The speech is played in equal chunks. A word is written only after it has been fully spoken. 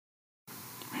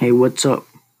Hey, what's up?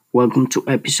 Welcome to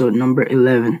episode number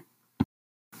 11.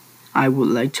 I would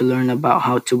like to learn about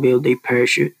how to build a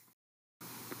parachute.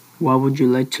 What would you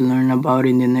like to learn about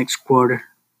in the next quarter?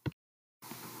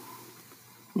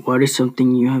 What is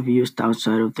something you have used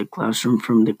outside of the classroom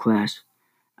from the class?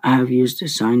 I have used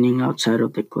designing outside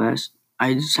of the class.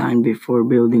 I designed before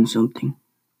building something.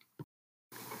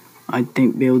 I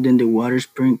think building the water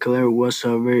sprinkler was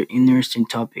a very interesting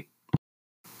topic.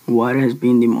 What has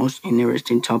been the most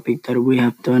interesting topic that we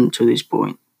have done to this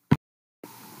point?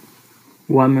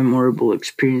 What memorable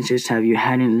experiences have you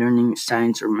had in learning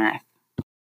science or math?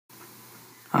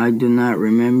 I do not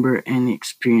remember any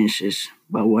experiences,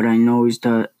 but what I know is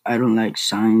that I don't like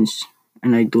science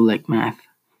and I do like math.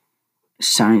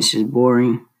 Science is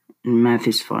boring and math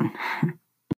is fun.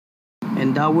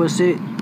 And that was it.